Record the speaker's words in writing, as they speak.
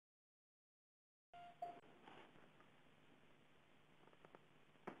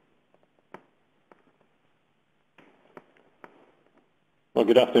Well,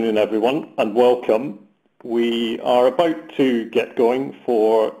 good afternoon, everyone, and welcome. We are about to get going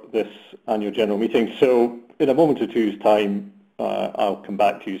for this annual general meeting, so in a moment or two's time, I'll come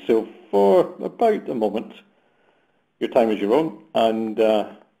back to you. So for about a moment, your time is your own, and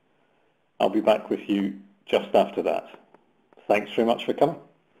I'll be back with you just after that. Thanks very much for coming.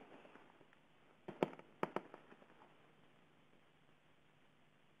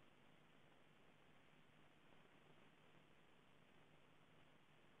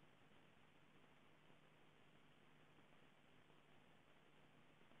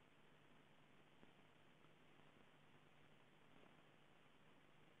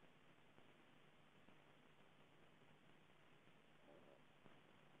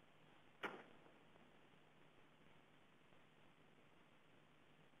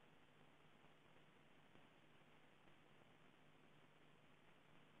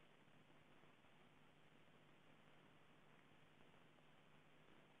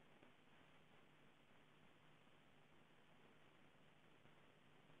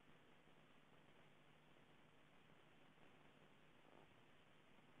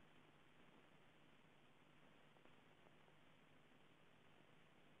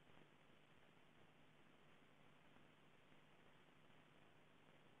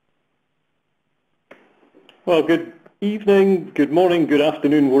 Well, good evening, good morning, good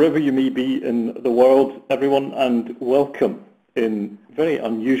afternoon, wherever you may be in the world, everyone, and welcome in very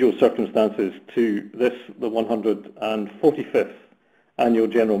unusual circumstances to this, the 145th Annual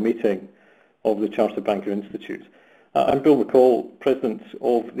General Meeting of the Chartered Banker Institute. I'm Bill McCall, President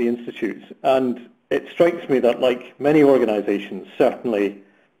of the Institute, and it strikes me that, like many organisations, certainly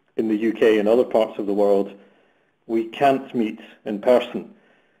in the UK and other parts of the world, we can't meet in person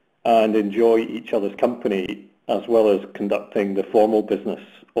and enjoy each other's company as well as conducting the formal business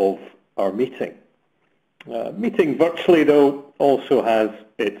of our meeting. Meeting virtually, though, also has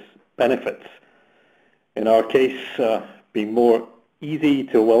its benefits. In our case, being more easy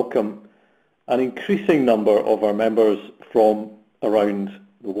to welcome an increasing number of our members from around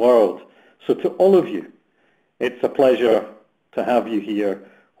the world. So to all of you, it's a pleasure to have you here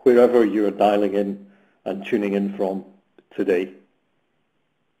wherever you're dialing in and tuning in from today.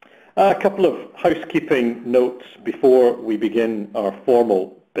 A couple of housekeeping notes before we begin our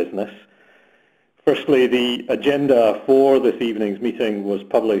formal business. Firstly, the agenda for this evening's meeting was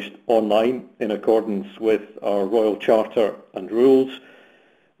published online in accordance with our Royal Charter and rules,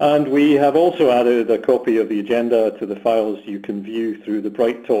 and we have also added a copy of the agenda to the files you can view through the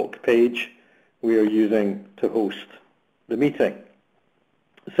Bright Talk page we are using to host the meeting.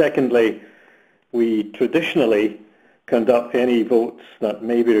 Secondly, we traditionally conduct any votes that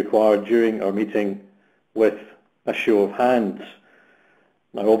may be required during our meeting with a show of hands.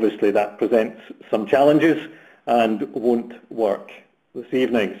 Now, obviously, that presents some challenges and won't work this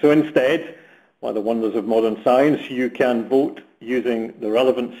evening. So instead, by the wonders of modern science, you can vote using the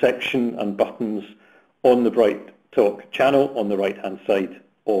relevant section and buttons on the Bright Talk channel on the right-hand side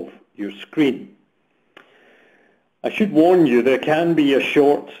of your screen. I should warn you there can be a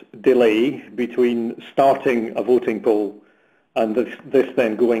short delay between starting a voting poll and this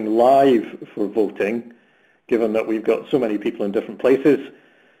then going live for voting, given that we've got so many people in different places.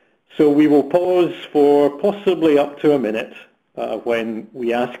 So we will pause for possibly up to a minute when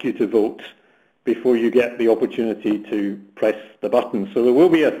we ask you to vote before you get the opportunity to press the button. So there will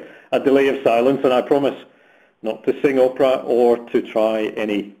be a delay of silence, and I promise not to sing opera or to try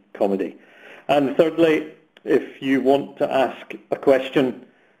any comedy. And thirdly, if you want to ask a question,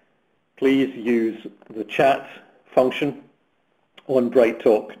 please use the chat function on Bright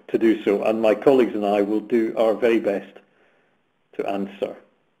Talk to do so, and my colleagues and I will do our very best to answer.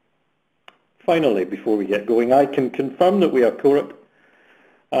 Finally, before we get going, I can confirm that we are quorum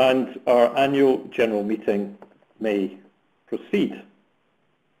and our annual general meeting may proceed.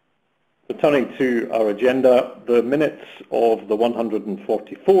 Returning to our agenda, the minutes of the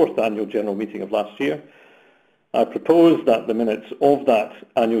 144th annual general meeting of last year, I propose that the minutes of that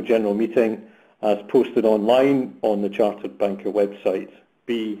annual general meeting, as posted online on the Chartered Banker website,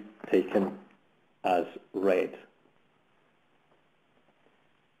 be taken as read.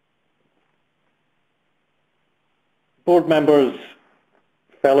 Board members,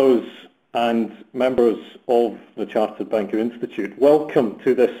 fellows and members of the Chartered Banker Institute, welcome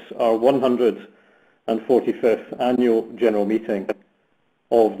to this, our 145th annual general meeting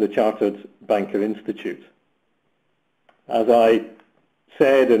of the Chartered Banker Institute. As I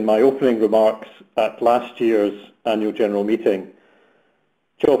said in my opening remarks at last year's annual general meeting,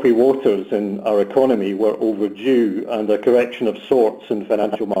 choppy waters in our economy were overdue and a correction of sorts in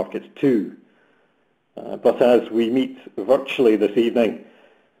financial markets too. But as we meet virtually this evening,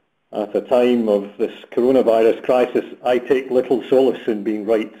 At a time of this coronavirus crisis, I take little solace in being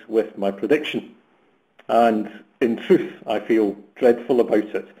right with my prediction. And in truth, I feel dreadful about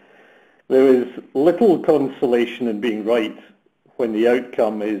it. There is little consolation in being right when the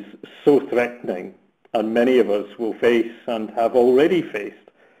outcome is so threatening, and many of us will face and have already faced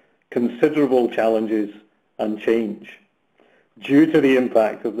considerable challenges and change due to the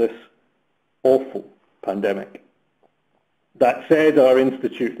impact of this awful pandemic. That said, our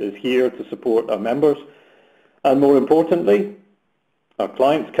Institute is here to support our members, and more importantly, our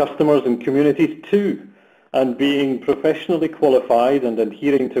clients, customers and communities too. And being professionally qualified and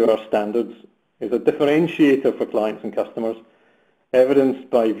adhering to our standards is a differentiator for clients and customers, evidenced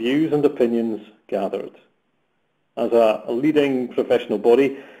by views and opinions gathered. As a leading professional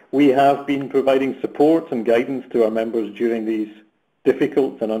body, we have been providing support and guidance to our members during these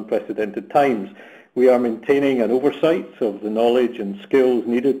difficult and unprecedented times. We are maintaining an oversight of the knowledge and skills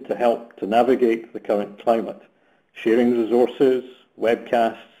needed to help to navigate the current climate, sharing resources,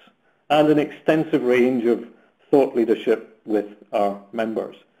 webcasts, and an extensive range of thought leadership with our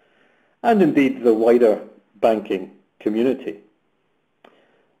members, and indeed the wider banking community.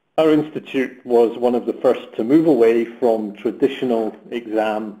 Our Institute was one of the first to move away from traditional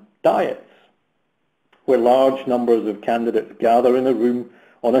exam diets, where large numbers of candidates gather in a room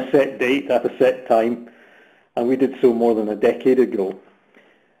on a set date at a set time, and we did so more than a decade ago.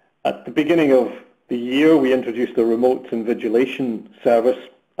 At the beginning of the year, we introduced a remote invigilation service,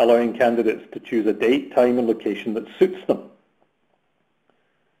 allowing candidates to choose a date, time and location that suits them.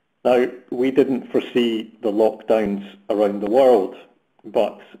 Now, we didn't foresee the lockdowns around the world,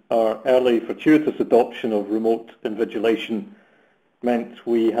 but our early fortuitous adoption of remote invigilation meant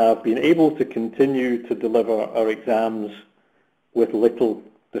we have been able to continue to deliver our exams with little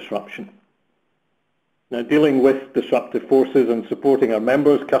disruption. Now, dealing with disruptive forces and supporting our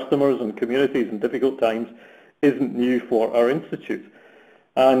members, customers and communities in difficult times isn't new for our Institute.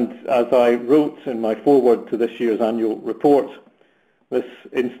 And as I wrote in my foreword to this year's annual report, this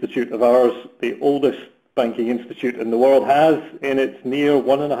institute of ours, the oldest banking institute in the world, has, in its near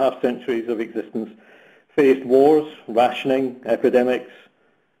 1.5 centuries of existence, faced wars, rationing, epidemics,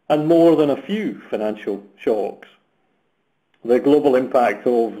 and more than a few financial shocks. The global impact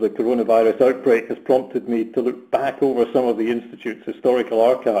of the coronavirus outbreak has prompted me to look back over some of the Institute's historical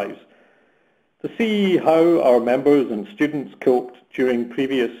archives to see how our members and students coped during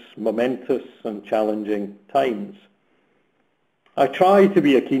previous momentous and challenging times. I try to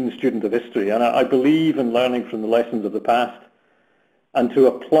be a keen student of history, and I believe in learning from the lessons of the past and to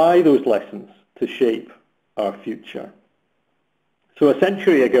apply those lessons to shape our future. So a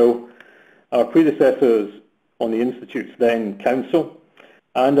century ago, our predecessors on the Institute's then Council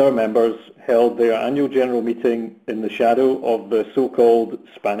and our members held their annual general meeting in the shadow of the so-called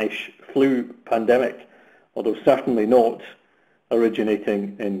Spanish flu pandemic, although certainly not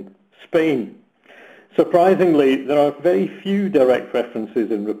originating in Spain. Surprisingly, there are very few direct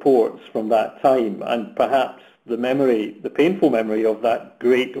references in reports from that time, and perhaps the painful memory of that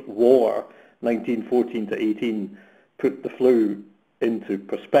Great War, 1914 to 18, put the flu into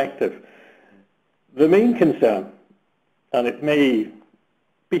perspective. The main concern, and it may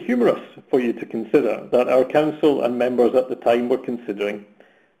be humorous for you to consider, that our council and members at the time were considering,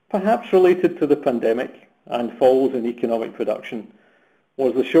 perhaps related to the pandemic and falls in economic production,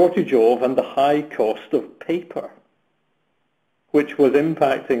 was the shortage of and the high cost of paper, which was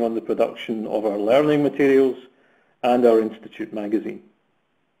impacting on the production of our learning materials and our Institute magazine.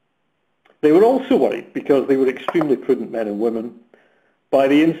 They were also worried, because they were extremely prudent men and women, by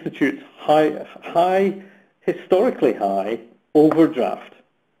the Institute's historically high overdraft,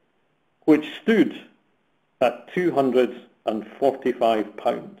 which stood at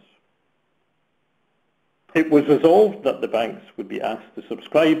 £245. It was resolved that the banks would be asked to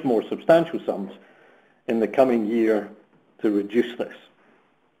subscribe more substantial sums in the coming year to reduce this.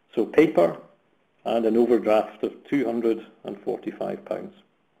 So paper and an overdraft of £245.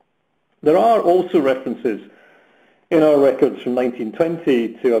 There are also references in our records from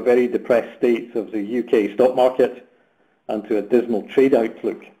 1920 to a very depressed state of the UK stock market and to a dismal trade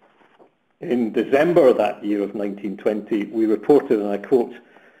outlook. In December that year of 1920, we reported, and I quote,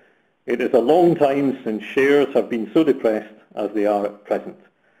 "It is a long time since shares have been so depressed as they are at present.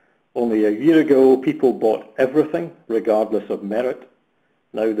 Only a year ago, people bought everything, regardless of merit.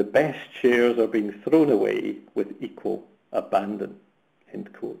 Now the best shares are being thrown away with equal abandon."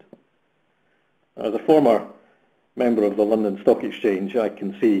 End quote. As a former member of the London Stock Exchange, I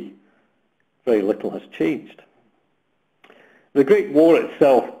can see very little has changed. The Great War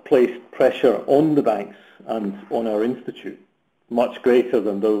itself placed pressure on the banks and on our Institute, much greater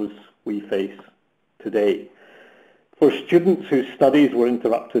than those we face today. For students whose studies were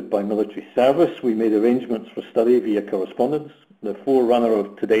interrupted by military service, we made arrangements for study via correspondence, the forerunner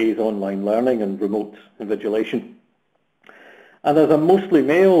of today's online learning and remote invigilation. And as a mostly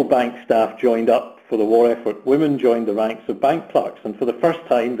male bank staff joined up for the war effort, women joined the ranks of bank clerks, and for the first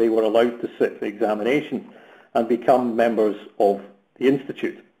time they were allowed to sit the examination and become members of the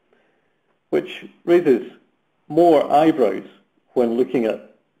Institute, which raises more eyebrows when looking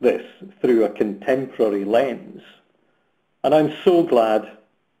at this through a contemporary lens. And I'm so glad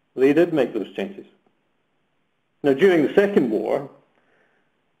they did make those changes. Now, during the Second War,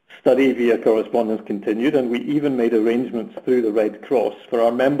 study via correspondence continued, and we even made arrangements through the Red Cross for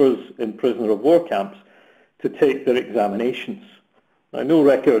our members in prisoner of war camps to take their examinations. Now, no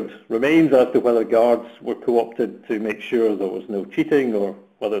record remains as to whether guards were co-opted to make sure there was no cheating or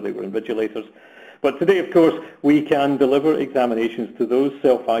whether they were invigilators. But today, of course, we can deliver examinations to those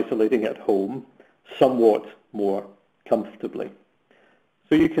self-isolating at home somewhat more comfortably.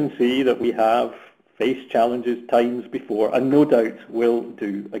 So you can see that we have faced challenges times before, and no doubt will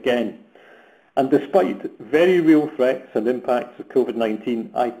do again. And despite very real threats and impacts of COVID-19,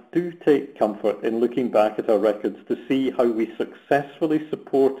 I do take comfort in looking back at our records to see how we successfully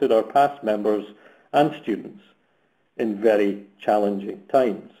supported our past members and students in very challenging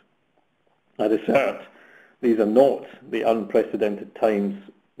times. I assert these are not the unprecedented times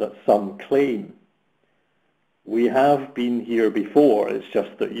that some claim. We have been here before, it's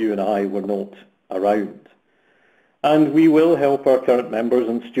just that you and I were not around. And we will help our current members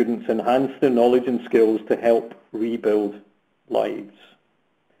and students enhance their knowledge and skills to help rebuild lives.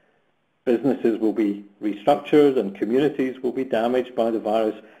 Businesses will be restructured and communities will be damaged by the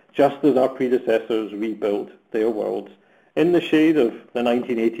virus, just as our predecessors rebuilt their worlds in the shade of the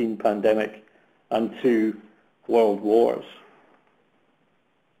 1918 pandemic and 2 world wars.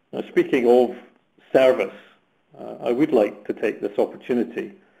 Now, speaking of service, I would like to take this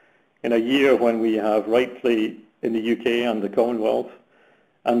opportunity in a year when we have rightly in the UK and the Commonwealth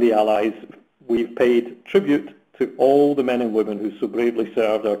and the Allies, we've paid tribute to all the men and women who so bravely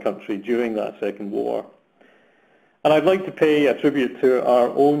served our country during that Second War. And I'd like to pay a tribute to our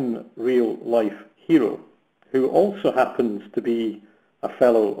own real-life hero, who also happens to be a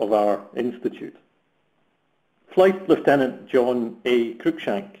fellow of our institute. Flight Lieutenant John A.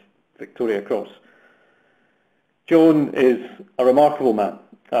 Cruikshank, Victoria Cross. John is a remarkable man,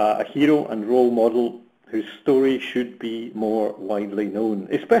 a hero and role model whose story should be more widely known,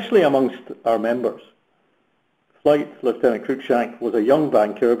 especially amongst our members. Flight Lieutenant Cruikshank was a young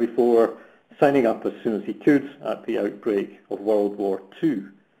banker before signing up as soon as he could at the outbreak of World War II.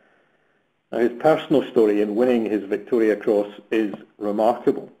 Now, his personal story in winning his Victoria Cross is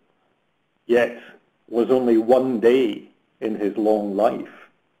remarkable, yet was only one day in his long life,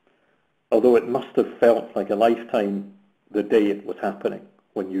 although it must have felt like a lifetime the day it was happening.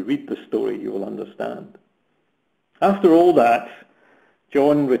 When you read the story, you will understand. After all that,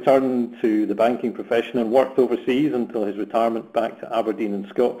 John returned to the banking profession and worked overseas until his retirement back to Aberdeen in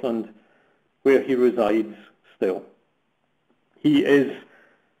Scotland, where he resides still. He is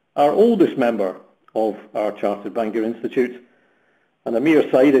our oldest member of our Chartered Banker Institute, and a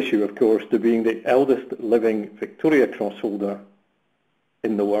mere side issue, of course, to being the eldest living Victoria Cross holder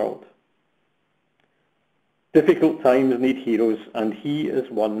in the world. Difficult times need heroes, and he is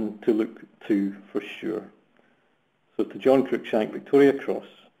one to look to for sure. So to John Cruikshank, Victoria Cross,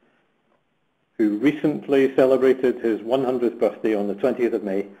 who recently celebrated his 100th birthday on the 20th of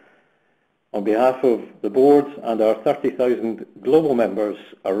May, on behalf of the board and our 30,000 global members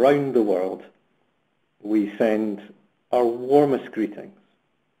around the world, we send our warmest greetings.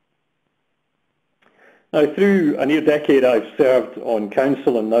 Now, through a near decade I've served on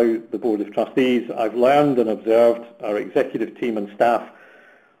council and now the Board of Trustees, I've learned and observed our executive team and staff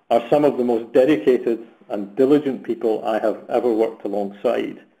are some of the most dedicated and diligent people I have ever worked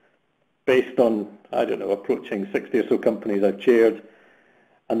alongside, based on, approaching 60 or so companies I've chaired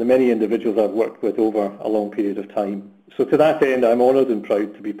and the many individuals I've worked with over a long period of time. So to that end, I'm honoured and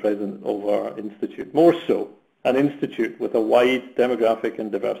proud to be president of our institute. More so, an institute with a wide demographic and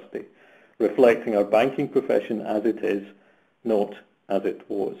diversity, reflecting our banking profession as it is, not as it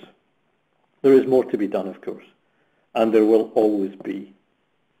was. There is more to be done, of course, and there will always be.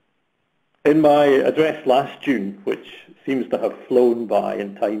 In my address last June, which seems to have flown by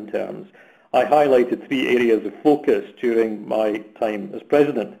in time terms, I highlighted 3 areas of focus during my time as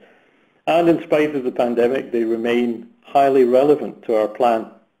president, and in spite of the pandemic, they remain highly relevant to our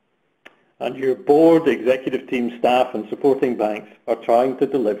plan. And your board, executive team, staff and supporting banks are trying to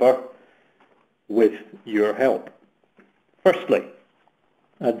deliver with your help. Firstly,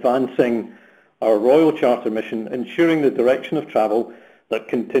 advancing our Royal Charter mission, ensuring the direction of travel that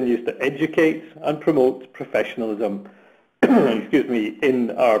continues to educate and promote professionalism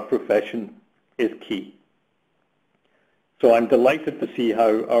in our profession is key. So I'm delighted to see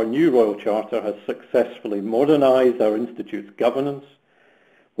how our new Royal Charter has successfully modernised our Institute's governance.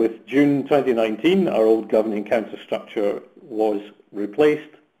 With June 2019, our old Governing Council structure was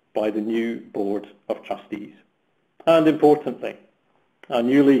replaced by the new Board of Trustees. And importantly, a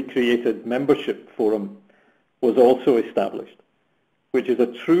newly created membership forum was also established, which is a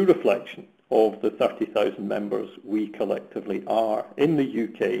true reflection of the 30,000 members we collectively are in the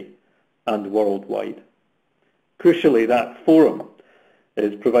UK and worldwide. Crucially, that forum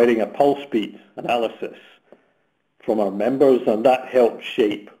is providing a pulse beat analysis from our members, and that helps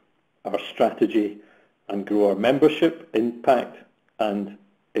shape our strategy and grow our membership, impact and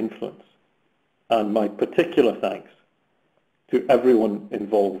influence. And my particular thanks to everyone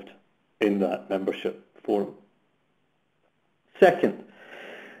involved in that membership forum. Second,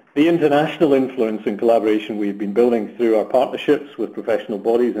 the international influence and collaboration we've been building through our partnerships with professional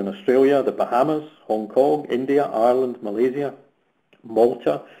bodies in Australia, the Bahamas, Hong Kong, India, Ireland, Malaysia,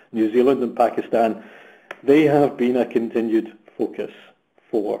 Malta, New Zealand and Pakistan, they have been a continued focus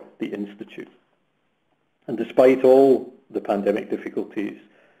for the Institute. And despite all the pandemic difficulties,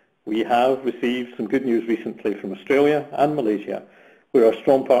 we have received some good news recently from Australia and Malaysia, where our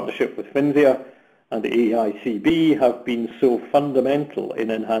strong partnership with FINSIA and the AICB have been so fundamental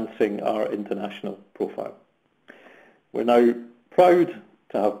in enhancing our international profile. We're now proud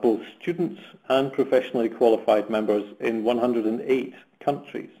to have both students and professionally qualified members in 108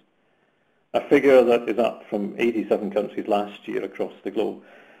 countries, a figure that is up from 87 countries last year across the globe,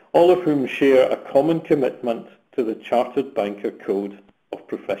 all of whom share a common commitment to the Chartered Banker Code of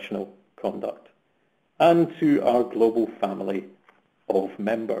Professional Conduct and to our global family of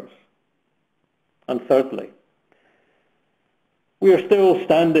members. And thirdly, we are still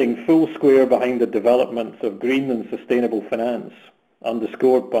standing full square behind the development of green and sustainable finance,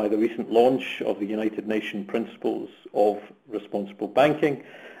 underscored by the recent launch of the United Nations Principles of Responsible Banking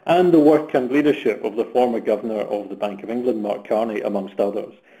and the work and leadership of the former Governor of the Bank of England, Mark Carney, amongst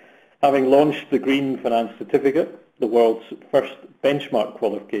others. Having launched the Green Finance Certificate, the world's first benchmark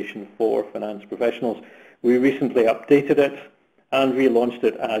qualification for finance professionals, we recently updated it and relaunched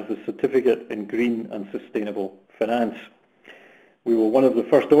it as the Certificate in Green and Sustainable Finance. We were one of the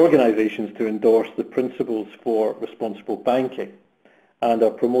first organisations to endorse the Principles for Responsible Banking and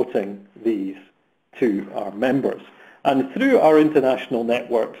are promoting these to our members. And through our international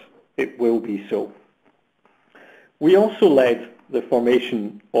networks, it will be so. We also led the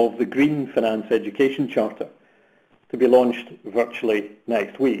formation of the Green Finance Education Charter, to be launched virtually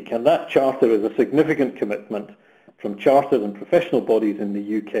next week. And that charter is a significant commitment from chartered and professional bodies in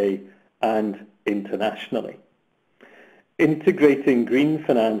the UK and internationally. Integrating green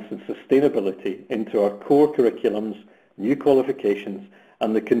finance and sustainability into our core curriculums, new qualifications,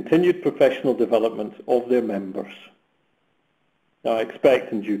 and the continued professional development of their members. Now, I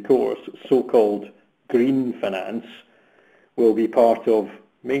expect in due course, so-called green finance will be part of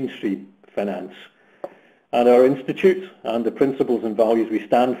mainstream finance. And our Institute and the principles and values we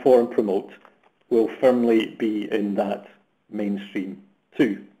stand for and promote will firmly be in that mainstream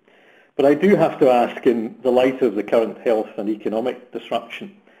too. But I do have to ask, in the light of the current health and economic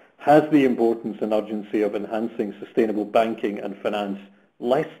disruption, has the importance and urgency of enhancing sustainable banking and finance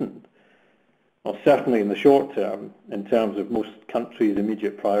lessened? Well, certainly in the short term, in terms of most countries'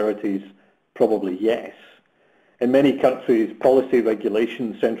 immediate priorities, probably yes. In many countries, policy,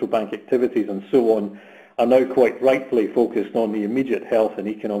 regulation, central bank activities and so on are now quite rightfully focused on the immediate health and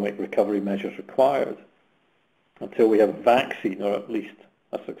economic recovery measures required. Until we have a vaccine, or at least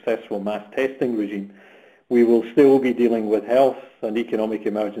a successful mass testing regime, we will still be dealing with health and economic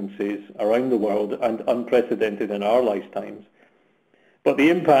emergencies around the world and unprecedented in our lifetimes. But the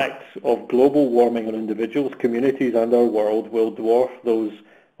impacts of global warming on individuals, communities and our world will dwarf those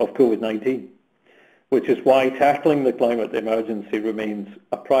of COVID-19, which is why tackling the climate emergency remains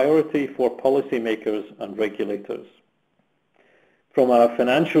a priority for policymakers and regulators. From a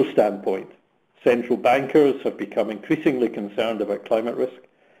financial standpoint, central bankers have become increasingly concerned about climate risk,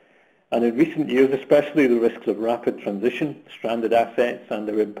 and in recent years especially the risks of rapid transition, stranded assets and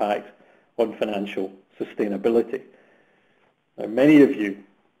their impact on financial sustainability. Now, many of you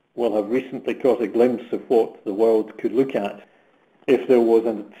will have recently caught a glimpse of what the world could look at if there was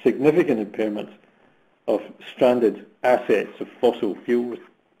a significant impairment of stranded assets of fossil fuel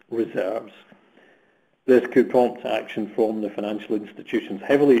reserves. This could prompt action from the financial institutions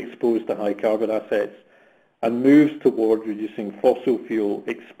heavily exposed to high carbon assets and moves toward reducing fossil fuel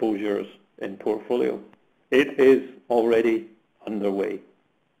exposures in portfolio. It is already underway.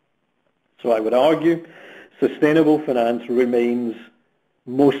 So I would argue sustainable finance remains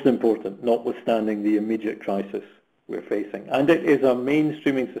most important, notwithstanding the immediate crisis we're facing. And it is a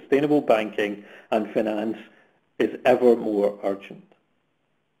mainstreaming sustainable banking and finance is ever more urgent.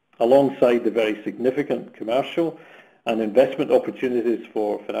 Alongside the very significant commercial and investment opportunities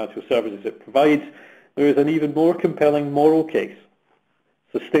for financial services it provides, there is an even more compelling moral case.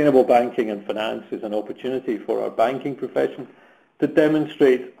 Sustainable banking and finance is an opportunity for our banking profession to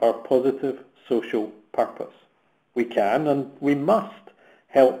demonstrate our positive social purpose. We can and we must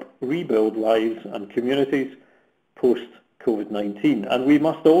help rebuild lives and communities post-COVID-19, and we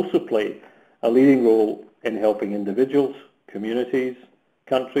must also play a leading role in helping individuals, communities,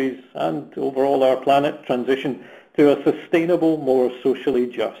 countries, and overall our planet transition to a sustainable, more socially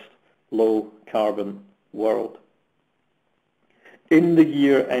just, low-carbon world. In the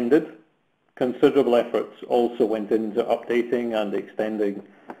year ended, considerable efforts also went into updating and extending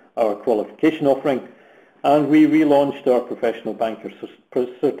our qualification offering, and we relaunched our Professional Banker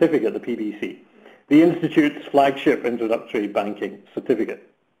Certificate, the PBC, the Institute's flagship introductory banking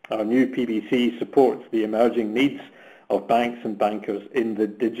certificate. Our new PBC supports the emerging needs of banks and bankers in the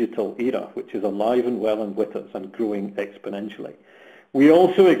digital era, which is alive and well and with us and growing exponentially. We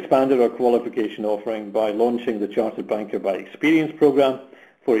also expanded our qualification offering by launching the Chartered Banker by Experience programme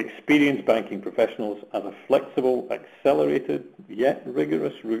for experienced banking professionals as a flexible, accelerated, yet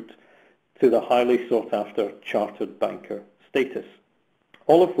rigorous route to the highly sought after Chartered Banker status,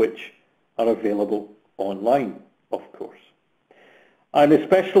 all of which are available online, of course. I'm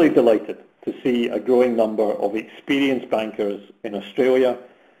especially delighted to see a growing number of experienced bankers in Australia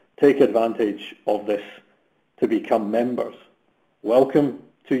take advantage of this to become members. Welcome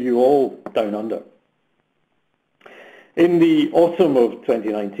to you all down under. In the autumn of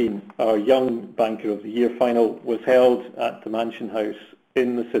 2019, our Young Banker of the Year final was held at the Mansion House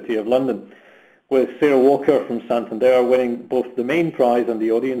in the City of London, with Sarah Walker from Santander winning both the main prize and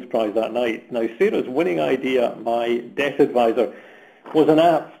the audience prize that night. Now, Sarah's winning idea, My Debt Advisor, was an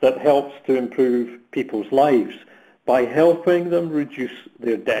app that helps to improve people's lives by helping them reduce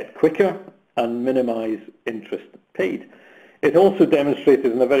their debt quicker and minimise interest paid. It also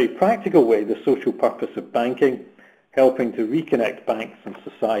demonstrated in a very practical way the social purpose of banking, helping to reconnect banks and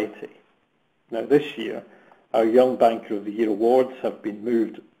society. Now this year, our Young Banker of the Year awards have been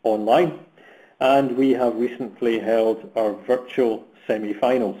moved online, and we have recently held our virtual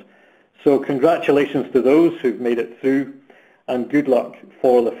semi-finals. So congratulations to those who've made it through, and good luck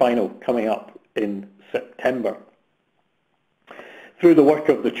for the final coming up in September. Through the work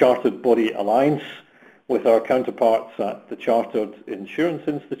of the Chartered Body Alliance, with our counterparts at the Chartered Insurance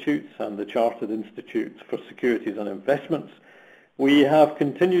Institutes and the Chartered Institute for Securities and Investments, we have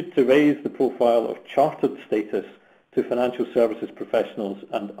continued to raise the profile of chartered status to financial services professionals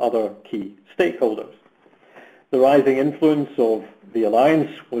and other key stakeholders. The rising influence of the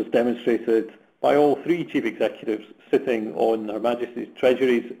Alliance was demonstrated by all three chief executives sitting on Her Majesty's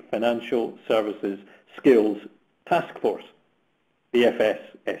Treasury's Financial Services Skills Task Force, the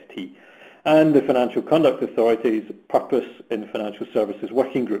FSST, and the Financial Conduct Authority's Purpose in Financial Services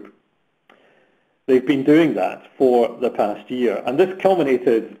Working Group. They've been doing that for the past year, and this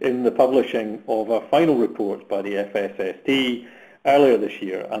culminated in the publishing of a final report by the FSST earlier this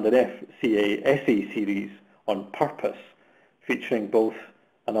year and an FCA essay series on purpose, featuring both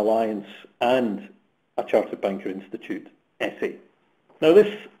an Alliance and a Chartered Banker Institute essay. Now,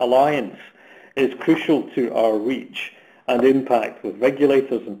 this alliance is crucial to our reach and impact with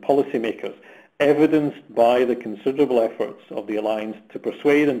regulators and policymakers, evidenced by the considerable efforts of the Alliance to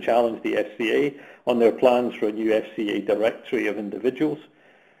persuade and challenge the FCA on their plans for a new FCA directory of individuals.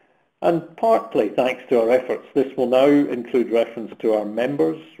 And partly thanks to our efforts, this will now include reference to our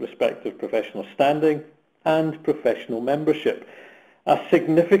members' respective professional standing and professional membership, a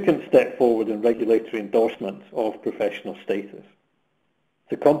significant step forward in regulatory endorsement of professional status.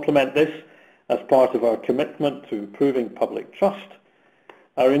 To complement this, as part of our commitment to improving public trust,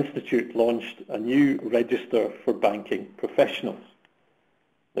 our Institute launched a new register for banking professionals.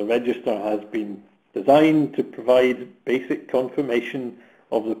 The register has been designed to provide basic confirmation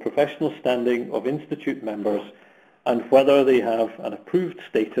of the professional standing of Institute members and whether they have an approved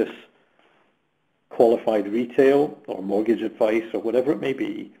status, qualified retail or mortgage advice or whatever it may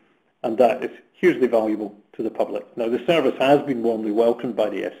be, and that is hugely valuable to the public. Now, the service has been warmly welcomed by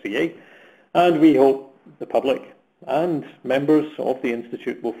the FCA, and we hope the public and members of the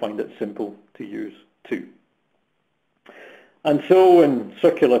Institute will find it simple to use too. And so, in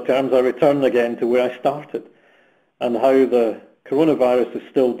circular terms, I return again to where I started and how the coronavirus is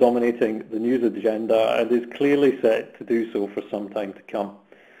still dominating the news agenda and is clearly set to do so for some time to come.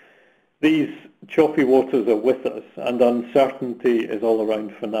 These choppy waters are with us, and uncertainty is all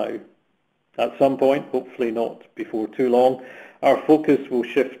around for now. At some point, hopefully not before too long, our focus will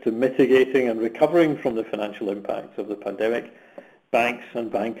shift to mitigating and recovering from the financial impacts of the pandemic. Banks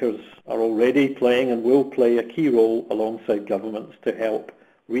and bankers are already playing and will play a key role alongside governments to help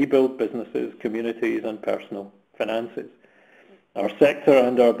rebuild businesses, communities and personal finances. Our sector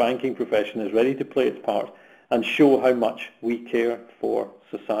and our banking profession is ready to play its part and show how much we care for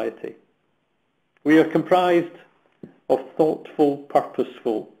society. We are comprised of thoughtful,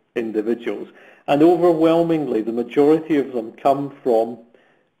 purposeful individuals, and overwhelmingly the majority of them come from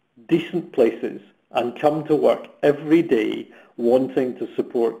decent places and come to work every day wanting to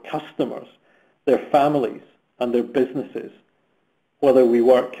support customers, their families and their businesses, whether we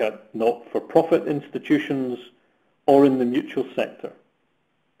work at not-for-profit institutions or in the mutual sector.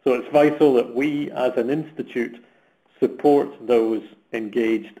 So it's vital that we as an institute support those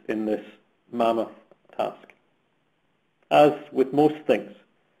engaged in this mammoth task. As with most things,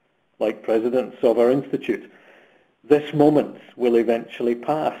 like presidents of our institute, this moment will eventually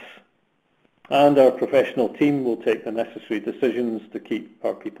pass, and our professional team will take the necessary decisions to keep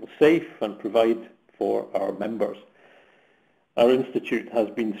our people safe and provide for our members. Our institute has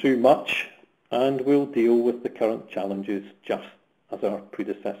been through much and will deal with the current challenges just as our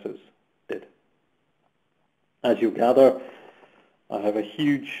predecessors did. As you'll gather, I have a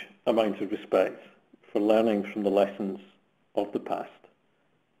huge amount of respect for learning from the lessons of the past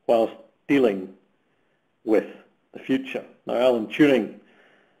whilst dealing with the future. Now, Alan Turing,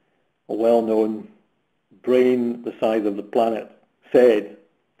 a well-known brain the size of the planet, said,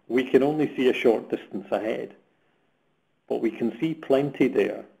 "We can only see a short distance ahead, but we can see plenty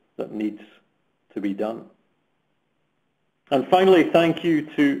there that needs to be done." And finally, thank you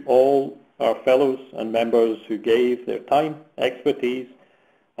to all our fellows and members who gave their time, expertise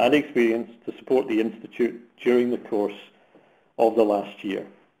and experience to support the Institute during the course of the last year.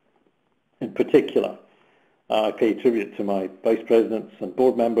 In particular, I pay tribute to my vice presidents and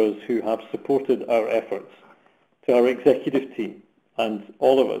board members who have supported our efforts, to our executive team and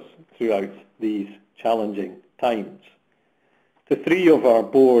all of us throughout these challenging times. To three of our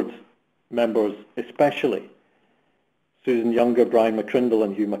board members especially, Susan Younger, Brian McCrindle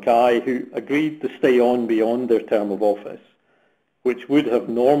and Hugh Mackay, who agreed to stay on beyond their term of office, which would have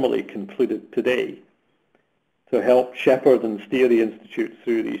normally concluded today, to help shepherd and steer the Institute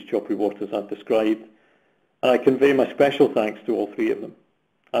through these choppy waters I've described. And I convey my special thanks to all three of them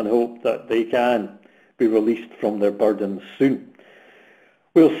and hope that they can be released from their burdens soon.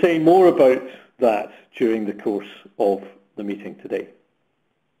 We'll say more about that during the course of the meeting today.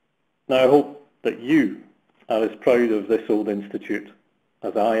 Now, I hope that you are as proud of this old institute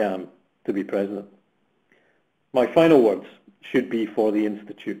as I am to be president. My final words should be for the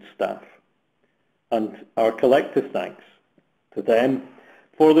Institute staff and our collective thanks to them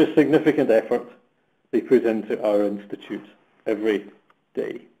for the significant effort they put into our Institute every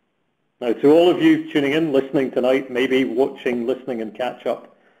day. Now, to all of you tuning in, listening tonight, maybe watching, listening and catch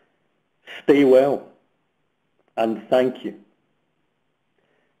up, stay well and thank you.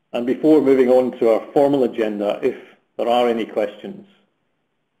 And before moving on to our formal agenda, if there are any questions,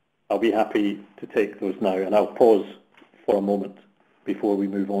 I'll be happy to take those now, and I'll pause for a moment before we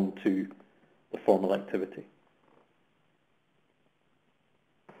move on to the formal activity.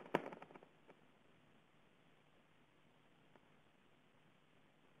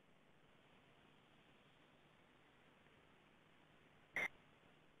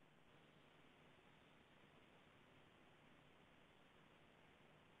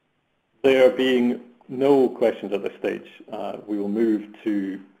 There being no questions at this stage, we will move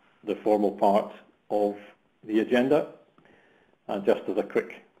to the formal part of the agenda. And just as a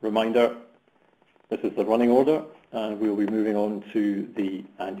quick reminder, this is the running order, and we'll be moving on to the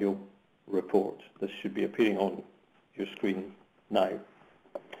annual report. This should be appearing on your screen now.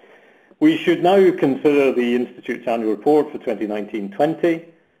 We should now consider the Institute's annual report for 2019-20.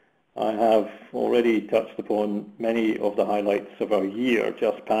 I have already touched upon many of the highlights of our year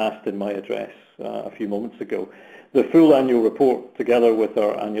just passed in my address a few moments ago. The full annual report, together with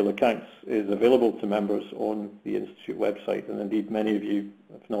our annual accounts, is available to members on the Institute website, and indeed many of you,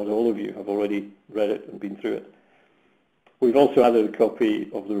 if not all of you, have already read it and been through it. We've also added a copy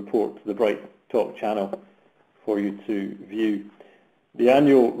of the report to the Bright Talk channel for you to view. The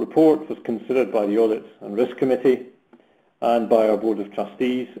annual report was considered by the Audit and Risk Committee and by our Board of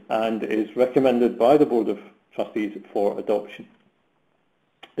Trustees, and is recommended by the Board of Trustees for adoption.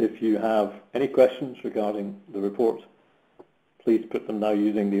 If you have any questions regarding the report, please put them now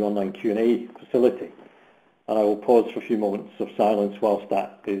using the online Q&A facility, and I will pause for a few moments of silence whilst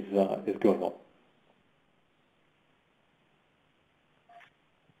that is going on.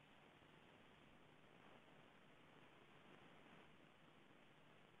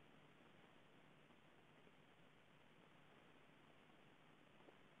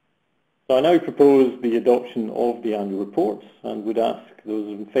 So I now propose the adoption of the annual report and would ask those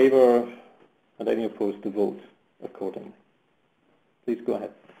in favour and any opposed to vote accordingly. Please go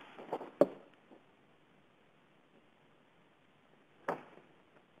ahead.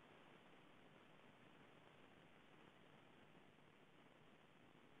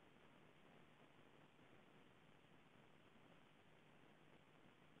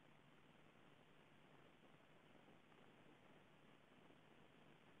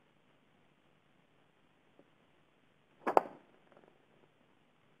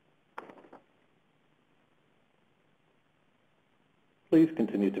 Please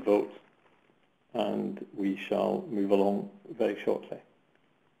continue to vote, and we shall move along very shortly.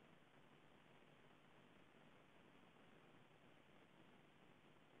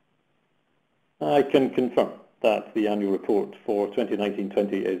 I can confirm that the annual report for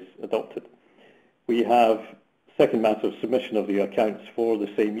 2019-20 is adopted. We have second matter of submission of the accounts for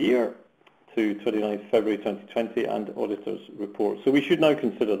the same year to 29th February 2020 and auditor's report. So we should now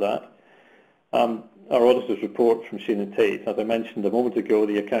consider that. Our auditor's report from Shane & Tate, as I mentioned a moment ago,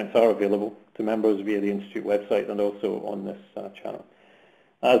 the accounts are available to members via the Institute website and also on this channel.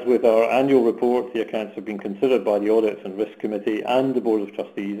 As with our annual report, the accounts have been considered by the Audit and Risk Committee and the Board of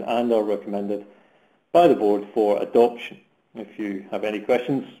Trustees and are recommended by the Board for adoption. If you have any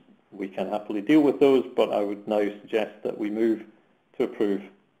questions, we can happily deal with those, but I would now suggest that we move to approve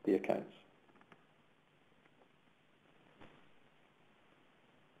the accounts.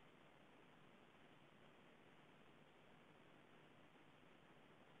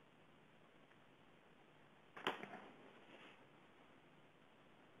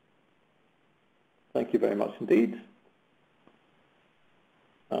 Thank you very much indeed.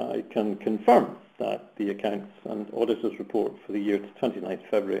 I can confirm that the accounts and auditor's report for the year to 29th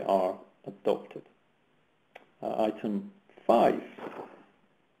February are adopted. Item 5.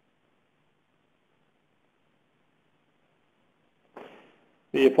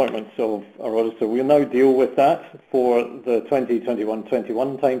 The appointments of our auditor. We'll now deal with that for the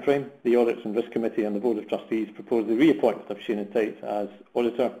 2021-21 timeframe. The Audit and Risk Committee and the Board of Trustees propose the reappointment of Shane & Tate as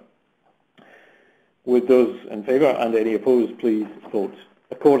auditor. Would those in favour and any opposed please vote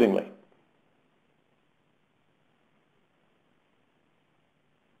accordingly.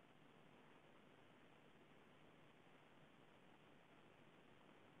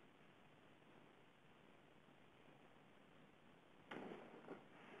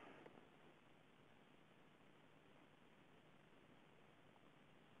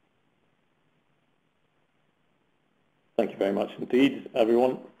 Thank you very much indeed,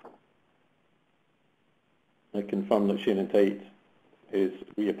 everyone. I confirm that Shane & Tate is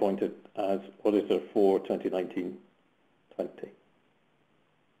reappointed as auditor for 2019-20. Sorry,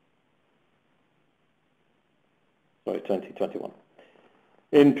 2021.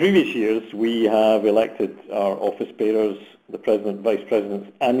 In previous years, we have elected our office bearers, the President, Vice Presidents,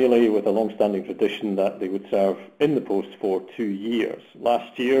 annually with a long-standing tradition that they would serve in the post for 2 years.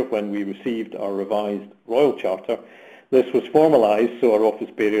 Last year, when we received our revised Royal Charter, this was formalised, so our office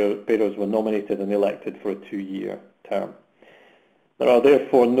bearers were nominated and elected for a 2-year term. There are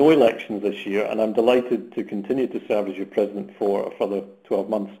therefore no elections this year, and I'm delighted to continue to serve as your President for a further 12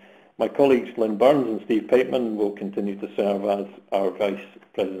 months. My colleagues Lynn Burns and Steve Pateman will continue to serve as our Vice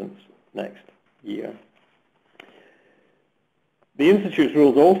Presidents next year. The Institute's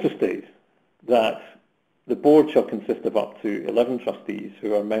rules also state that the Board shall consist of up to 11 trustees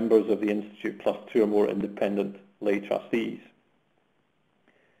who are members of the Institute plus 2 or more independent lay trustees.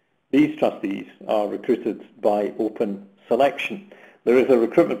 These trustees are recruited by open selection. There is a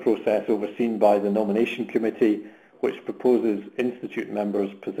recruitment process overseen by the Nomination Committee which proposes Institute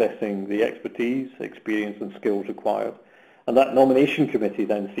members possessing the expertise, experience and skills required, and that Nomination Committee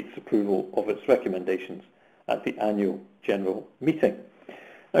then seeks approval of its recommendations at the annual general meeting.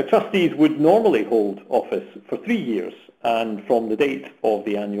 Now, trustees would normally hold office for 3 years and from the date of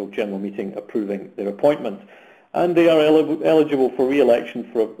the annual general meeting approving their appointment, and they are eligible for re-election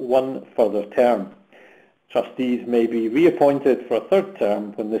for 1 further term. Trustees may be reappointed for a 3rd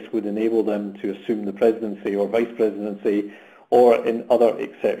term when this would enable them to assume the presidency or vice presidency, or in other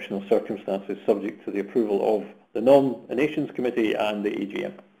exceptional circumstances subject to the approval of the Nominations Committee and the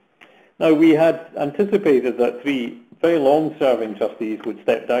AGM. Now, we had anticipated that 3 very long-serving trustees would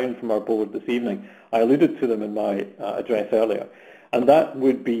step down from our board this evening. I alluded to them in my address earlier, and that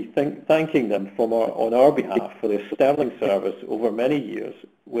would be thanking them on our behalf for their sterling service over many years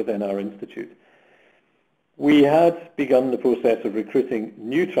within our institute. We had begun the process of recruiting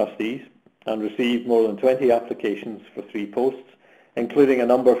new trustees and received more than 20 applications for 3 posts, including a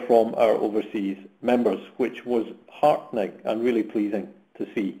number from our overseas members, which was heartening and really pleasing to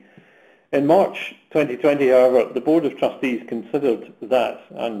see. In March 2020, however, the Board of Trustees considered that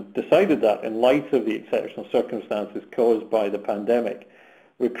and decided that in light of the exceptional circumstances caused by the pandemic,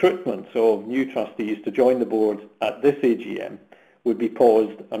 recruitment of new trustees to join the board at this AGM would be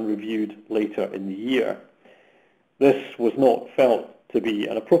paused and reviewed later in the year. This was not felt to be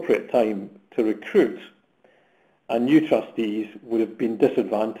an appropriate time to recruit, and new trustees would have been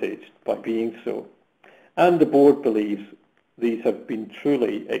disadvantaged by being so. And the board believes these have been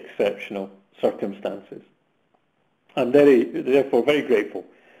truly exceptional circumstances. I'm therefore very grateful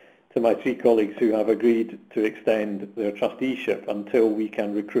to my 3 colleagues who have agreed to extend their trusteeship until we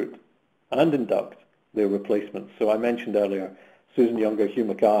can recruit and induct their replacements. So I mentioned earlier Susan Younger, Hugh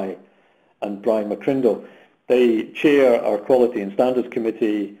Mackay and Brian McCrindle. They chair our Quality and Standards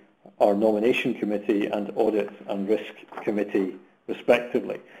Committee, our Nomination Committee and Audit and Risk Committee,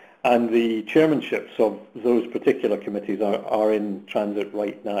 respectively. And the chairmanships of those particular committees are in transit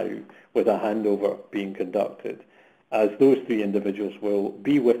right now, with a handover being conducted, as those 3 individuals will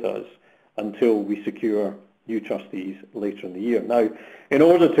be with us until we secure new trustees later in the year. Now, in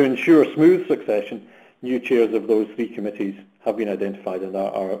order to ensure smooth succession, new chairs of those 3 committees have been identified and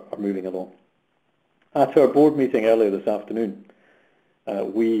are moving along. At our board meeting earlier this afternoon,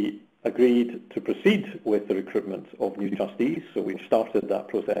 we agreed to proceed with the recruitment of new trustees, so we've started that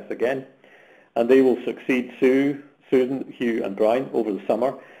process again, and they will succeed Susan, Hugh and Brian over the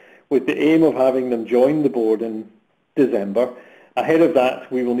summer, with the aim of having them join the board in December. Ahead of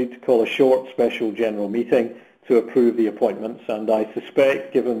that, we will need to call a short special general meeting to approve the appointments, and I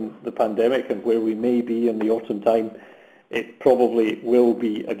suspect, given the pandemic and where we may be in the autumn time, it probably will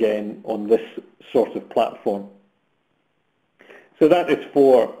be again on this sort of platform. So that is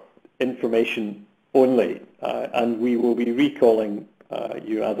for information only, and we will be recalling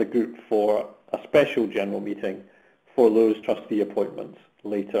you as a group for a special general meeting for those trustee appointments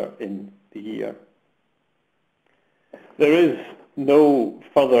later in the year. There is no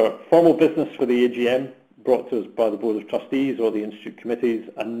further formal business for the AGM brought to us by the Board of Trustees or the Institute committees,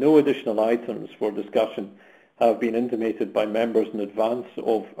 and no additional items for discussion have been intimated by members in advance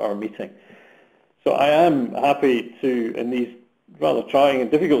of our meeting. So I am happy to, in these rather trying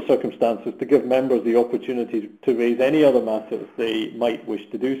and difficult circumstances, to give members the opportunity to raise any other matters they might wish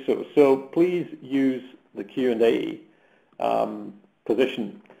to do so. So please use the Q&A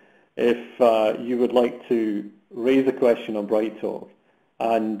position if you would like to raise a question on Bright Talk,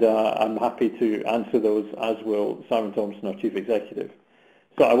 and I'm happy to answer those, as will Simon Thompson, our Chief Executive.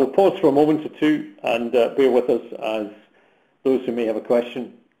 So I will pause for a moment or two and bear with us, as those who may have a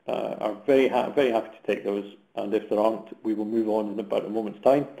question are very happy to take those, and if there aren't, we will move on in about a moment's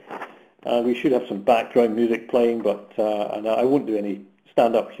time. We should have some background music playing, but and I won't do any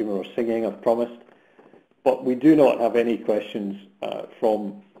stand-up humour or singing, I've promised. But we do not have any questions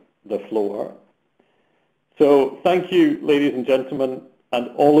from the floor. So thank you, ladies and gentlemen, and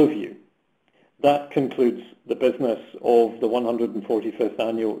all of you. That concludes the business of the 145th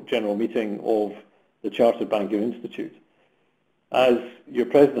Annual General Meeting of the Chartered Banking Institute. As your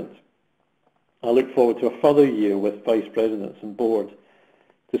President, I look forward to a further year with Vice Presidents and Board,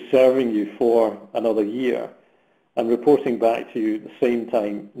 to serving you for another year and reporting back to you at the same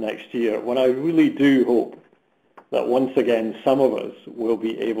time next year, when I really do hope that once again some of us will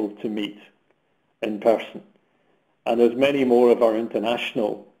be able to meet in person, and as many more of our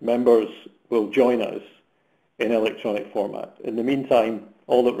international members will join us in electronic format. In the meantime,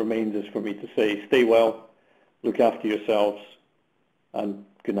 all that remains is for me to say, stay well, look after yourselves, and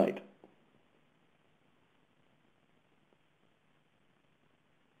good night.